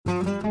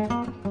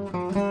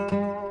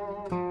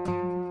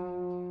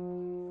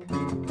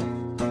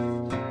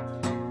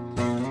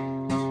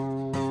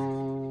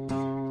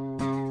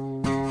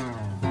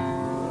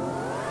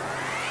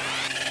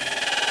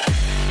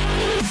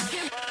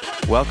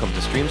Welcome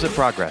to Streams of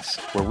Progress,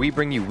 where we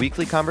bring you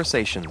weekly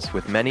conversations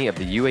with many of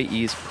the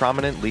UAE's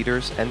prominent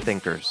leaders and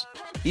thinkers.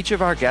 Each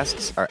of our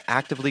guests are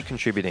actively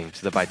contributing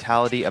to the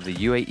vitality of the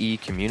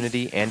UAE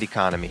community and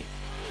economy.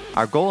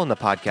 Our goal in the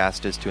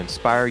podcast is to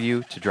inspire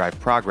you to drive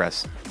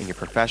progress in your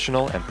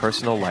professional and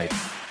personal life.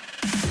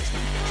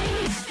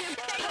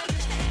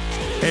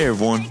 Hey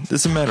everyone,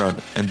 this is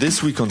Merad, and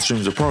this week on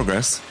Streams of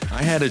Progress,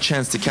 I had a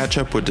chance to catch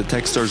up with the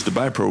Techstars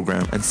Dubai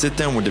program and sit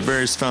down with the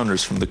various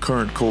founders from the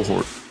current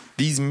cohort.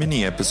 These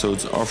mini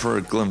episodes offer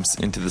a glimpse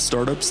into the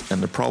startups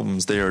and the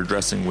problems they are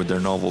addressing with their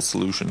novel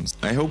solutions.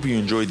 I hope you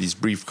enjoy these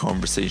brief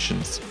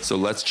conversations, so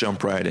let's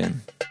jump right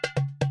in.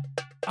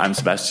 I'm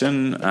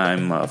Sebastian.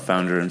 I'm a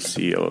founder and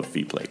CEO of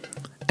Vplay.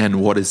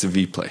 And what is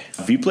Vplay?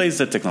 Vplay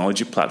is a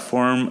technology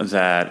platform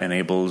that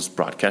enables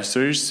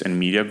broadcasters and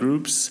media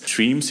groups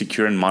stream,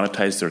 secure, and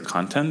monetize their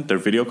content, their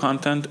video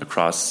content,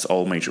 across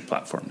all major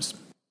platforms.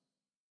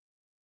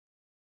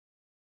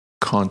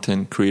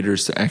 Content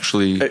creators to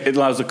actually... It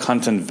allows the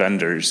content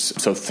vendors.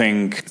 So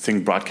think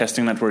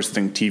broadcasting networks,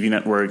 think TV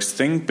networks,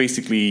 think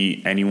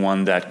basically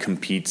anyone that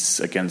competes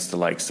against the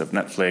likes of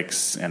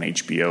Netflix and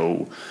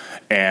HBO,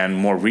 and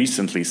more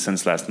recently,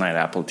 since last night,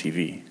 Apple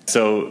TV.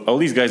 So all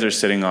these guys are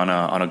sitting on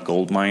a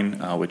gold mine,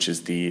 which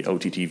is the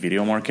OTT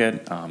video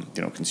market.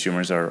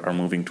 Consumers are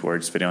moving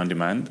towards video on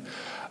demand.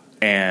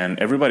 And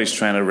everybody's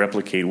trying to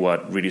replicate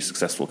what really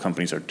successful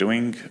companies are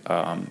doing.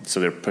 So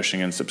they're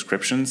pushing in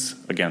subscriptions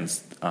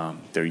against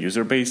their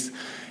user base.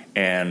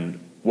 And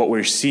what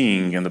we're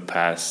seeing in the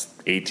past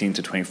 18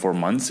 to 24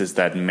 months is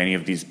that many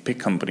of these big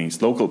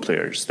companies, local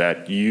players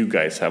that you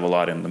guys have a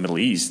lot in the Middle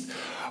East,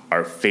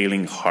 are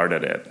failing hard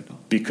at it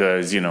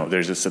because,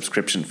 there's a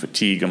subscription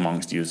fatigue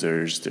amongst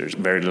users. There's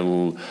very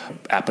little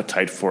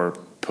appetite for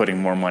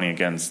putting more money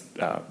against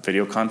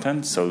video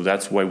content. So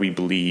that's why we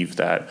believe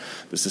that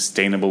the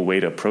sustainable way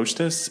to approach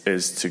this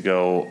is to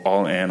go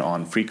all in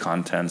on free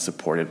content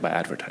supported by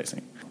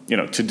advertising.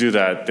 To do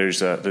that,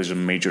 there's a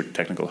major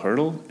technical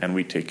hurdle, and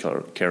we take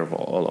care of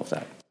all of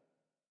that.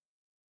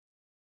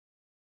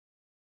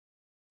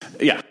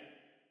 Yeah.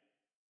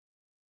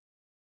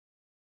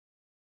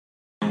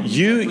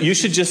 You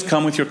should just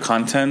come with your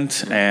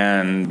content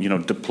and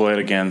deploy it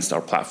against our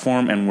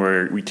platform, and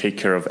we take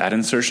care of ad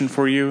insertion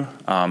for you.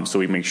 So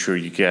we make sure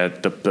you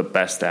get the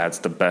best ads,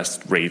 the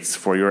best rates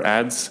for your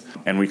ads,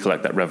 and we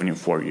collect that revenue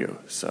for you.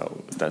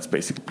 So that's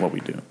basically what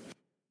we do.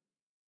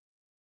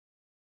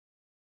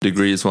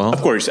 Degree as well?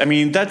 Of course.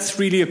 That's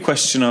really a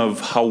question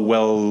of how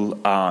well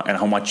and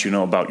how much you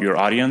know about your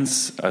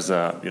audience. As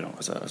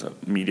a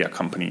media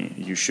company,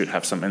 you should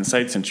have some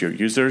insights into your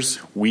users.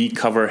 We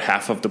cover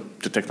half of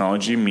the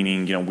technology,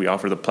 meaning we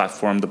offer the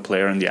platform, the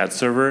player, and the ad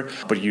server.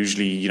 But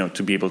usually,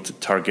 to be able to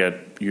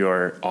target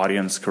your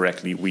audience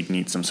correctly, we'd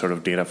need some sort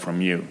of data from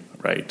you,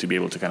 right, to be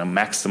able to kind of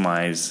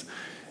maximize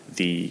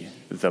the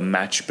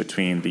match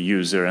between the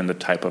user and the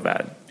type of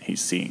ad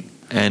he's seeing.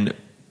 And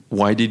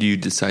why did you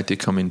decide to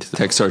come into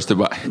Techstars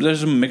Dubai?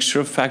 There's a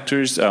mixture of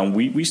factors.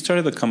 We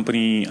started the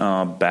company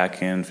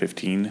back in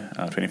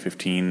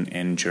 2015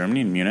 in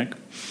Germany, in Munich.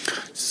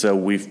 So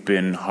we've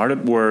been hard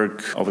at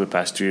work over the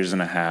past 2 years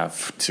and a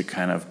half to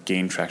kind of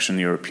gain traction in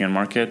the European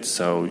market.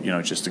 So,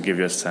 just to give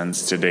you a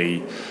sense,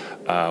 today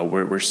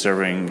we're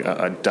serving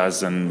a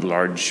dozen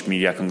large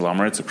media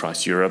conglomerates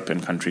across Europe in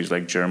countries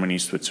like Germany,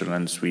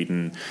 Switzerland,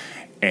 Sweden.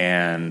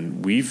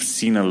 And we've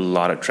seen a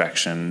lot of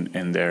traction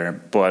in there,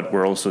 but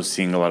we're also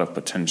seeing a lot of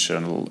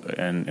potential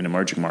in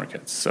emerging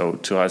markets. So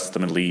to us, the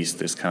Middle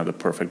East is kind of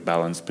the perfect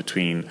balance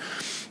between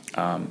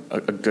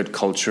a good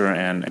culture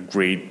and a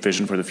great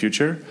vision for the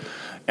future,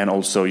 and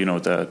also,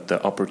 the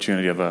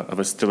opportunity of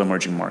a still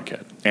emerging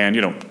market. And,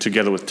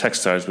 together with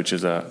Techstars, which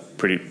is a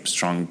pretty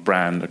strong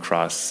brand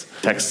across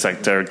tech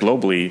sector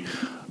globally,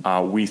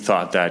 we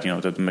thought that,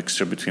 the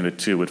mixture between the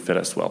two would fit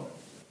us well.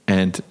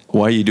 And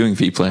why are you doing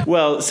Vplay?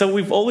 Well, so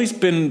we've always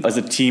been, as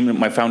a team,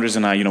 my founders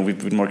and I, we've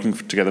been working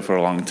together for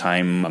a long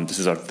time. This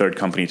is our third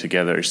company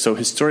together. So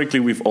historically,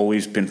 we've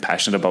always been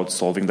passionate about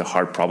solving the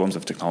hard problems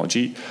of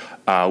technology.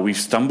 We've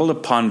stumbled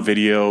upon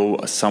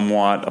video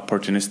somewhat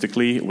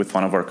opportunistically with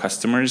one of our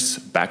customers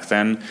back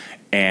then.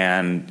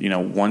 And,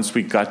 once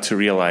we got to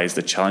realize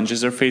the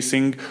challenges they're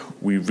facing,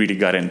 we really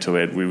got into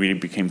it. We really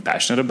became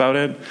passionate about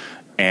it.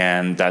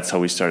 And that's how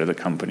we started the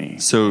company.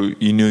 So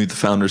you knew the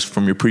founders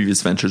from your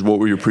previous ventures. What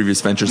were your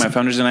previous ventures? My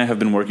founders and I have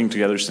been working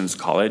together since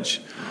college.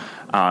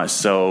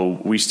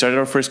 So we started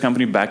our first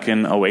company back in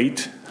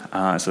 2008.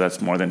 So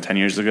that's more than 10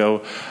 years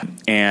ago.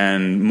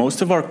 And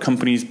most of our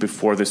companies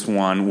before this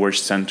one were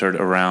centered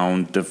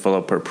around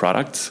developer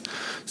products.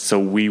 So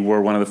we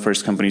were one of the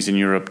first companies in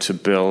Europe to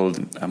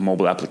build a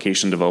mobile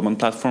application development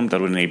platform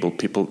that would enable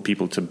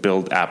people to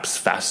build apps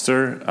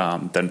faster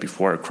than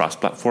before,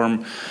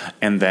 cross-platform.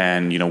 And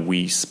then,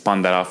 we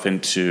spun that off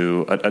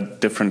into a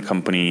different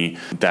company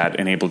that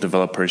enabled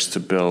developers to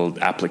build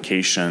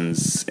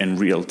applications in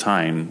real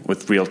time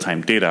with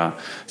real-time data.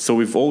 So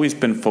we've always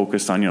been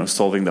focused on,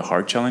 solving the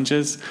hard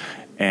challenges.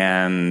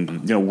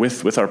 And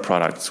with our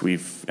products,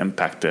 we've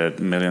impacted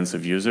millions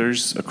of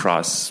users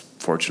across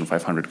Fortune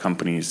 500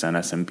 companies and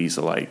SMBs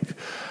alike.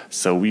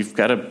 So we've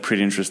got a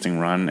pretty interesting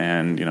run,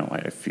 and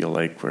I feel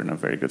like we're in a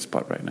very good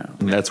spot right now.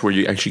 And that's where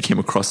you actually came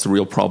across the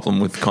real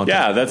problem with content.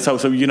 Yeah, that's how.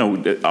 So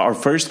our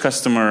first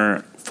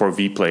customer for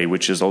Vplay,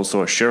 which is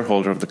also a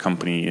shareholder of the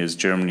company, is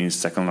Germany's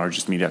second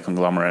largest media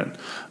conglomerate.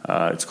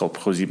 It's called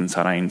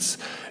ProSiebenSat.1.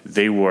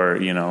 They were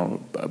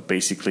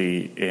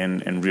basically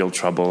in real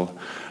trouble,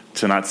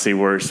 to not say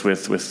worse,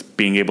 with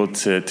being able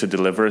to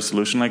deliver a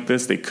solution like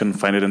this. They couldn't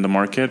find it in the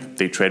market.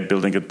 They tried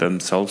building it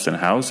themselves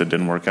in-house. It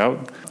didn't work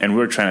out. And we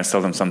were trying to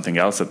sell them something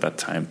else at that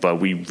time. But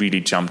we really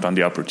jumped on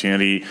the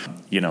opportunity.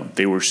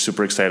 They were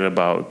super excited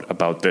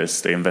about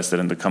this. They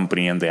invested in the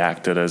company, and they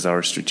acted as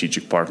our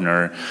strategic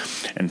partner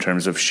in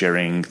terms of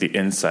sharing the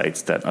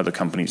insights that other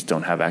companies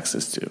don't have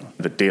access to,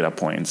 the data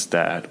points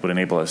that would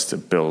enable us to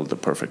build the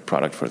perfect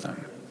product for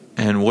them.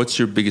 And what's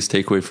your biggest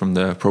takeaway from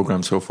the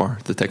program so far,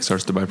 the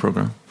Techstars Dubai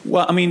program?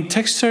 Well,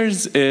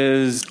 Techstars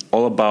is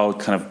all about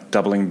kind of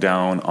doubling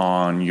down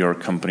on your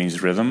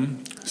company's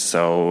rhythm.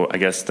 So I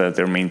guess that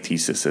their main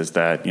thesis is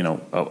that,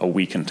 a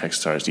week in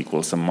Techstars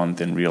equals a month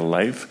in real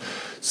life.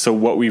 So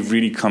what we've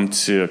really come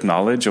to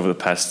acknowledge over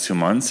the past 2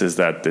 months is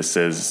that this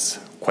is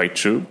quite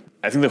true.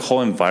 I think the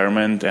whole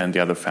environment and the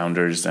other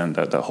founders and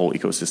the whole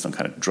ecosystem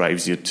kind of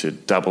drives you to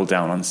double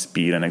down on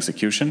speed and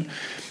execution.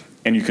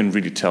 And you can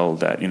really tell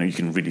that, you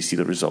can really see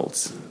the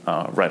results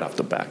right off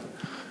the bat.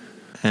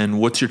 And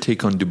what's your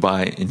take on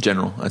Dubai in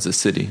general as a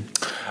city?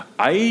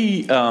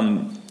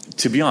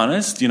 To be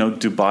honest,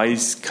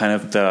 Dubai's kind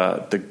of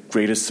the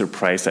greatest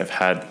surprise I've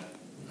had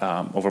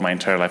over my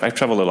entire life. I've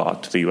traveled a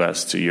lot to the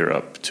US, to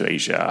Europe, to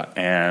Asia.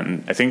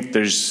 And I think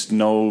there's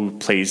no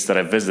place that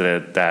I've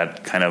visited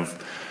that kind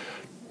of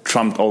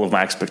trumped all of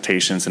my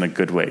expectations in a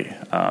good way.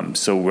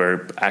 So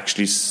we're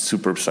actually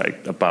super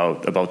psyched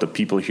about the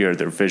people here,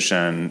 their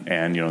vision,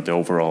 and the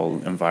overall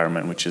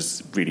environment, which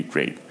is really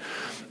great.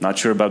 Not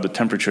sure about the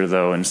temperature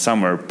though in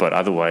summer, but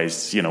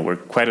otherwise, we're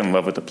quite in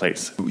love with the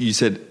place. You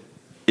said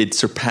it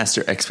surpassed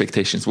your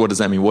expectations. What does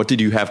that mean? What did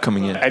you have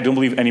coming in? I don't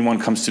believe anyone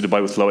comes to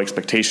Dubai with low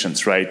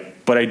expectations, right?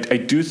 But I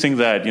do think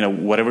that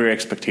whatever your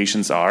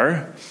expectations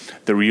are,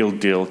 the real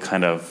deal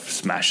kind of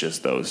smashes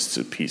those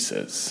to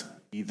pieces.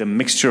 The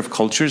mixture of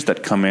cultures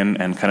that come in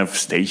and kind of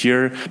stay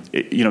here,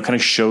 kind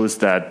of shows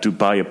that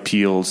Dubai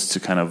appeals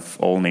to kind of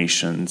all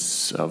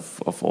nations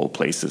of all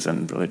places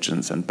and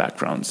religions and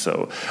backgrounds.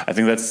 So I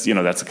think that's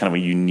a kind of a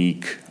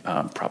unique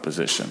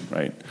proposition,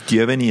 right? Do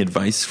you have any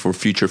advice for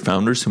future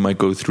founders who might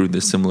go through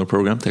this similar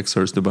program,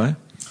 Techstars Dubai?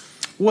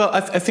 Well,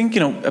 I think,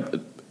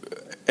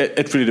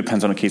 it really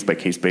depends on a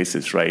case-by-case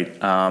basis, right?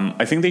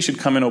 I think they should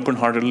come in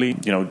open-heartedly,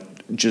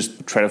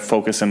 just try to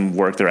focus and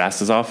work their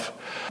asses off,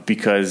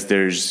 because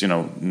there's,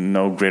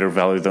 no greater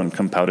value than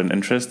compounded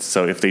interest.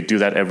 So if they do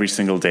that every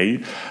single day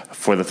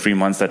for the 3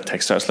 months that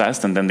Techstars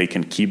last, and then they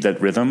can keep that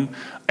rhythm,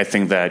 I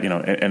think that,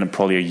 in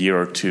probably a year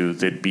or two,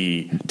 they'd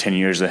be 10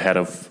 years ahead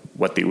of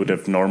what they would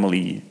have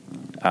normally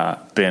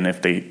been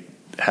if they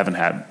haven't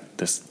had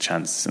this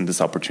chance and this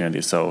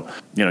opportunity. So,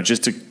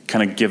 just to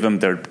kind of give them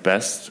their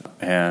best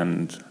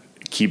and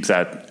keep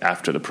that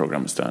after the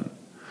program is done.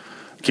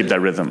 Keep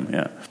that rhythm,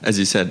 yeah. As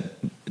you said,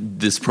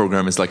 this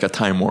program is like a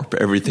time warp.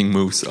 Everything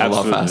moves a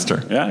lot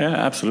faster. Yeah,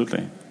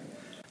 absolutely.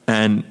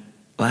 And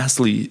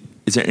lastly,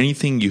 is there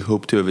anything you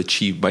hope to have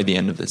achieved by the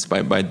end of this,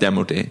 by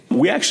demo day?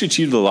 We actually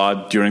achieved a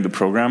lot during the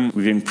program.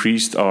 We've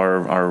increased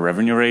our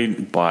revenue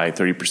rate by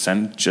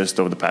 30% just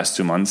over the past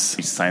 2 months.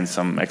 We signed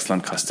some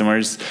excellent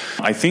customers.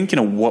 I think,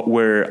 what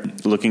we're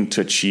looking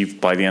to achieve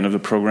by the end of the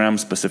program,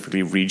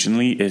 specifically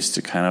regionally, is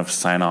to kind of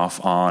sign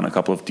off on a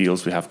couple of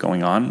deals we have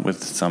going on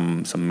with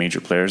some major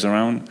players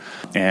around.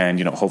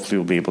 And, hopefully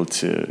we'll be able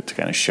to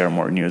kind of share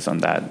more news on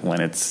that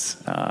when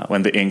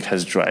the ink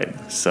has dried.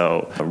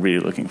 So I'm really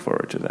looking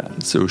forward to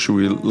that. So should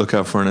we look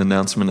out for an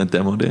announcement at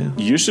Demo Day?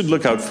 You should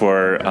look out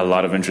for a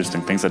lot of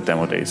interesting things at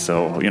Demo Day.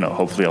 So,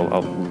 hopefully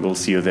we'll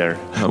see you there.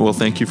 Well,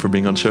 thank you for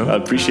being on the show. I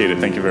appreciate it.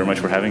 Thank you very much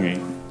for having me.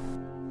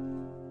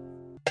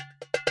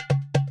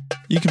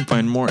 You can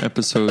find more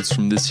episodes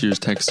from this year's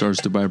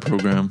Techstars Dubai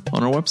program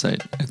on our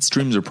website at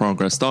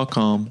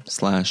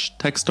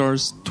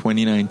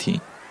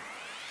streamsofprogress.com/Techstars2019.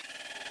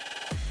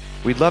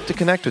 We'd love to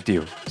connect with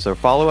you, so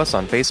follow us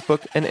on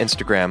Facebook and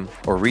Instagram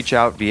or reach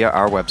out via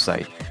our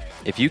website.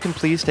 If you can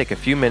please take a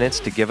few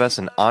minutes to give us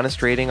an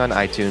honest rating on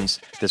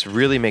iTunes, this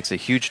really makes a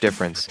huge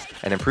difference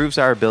and improves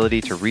our ability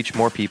to reach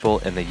more people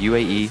in the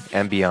UAE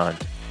and beyond.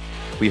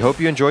 We hope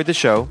you enjoyed the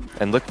show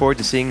and look forward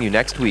to seeing you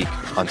next week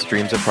on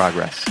Streams of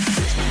Progress.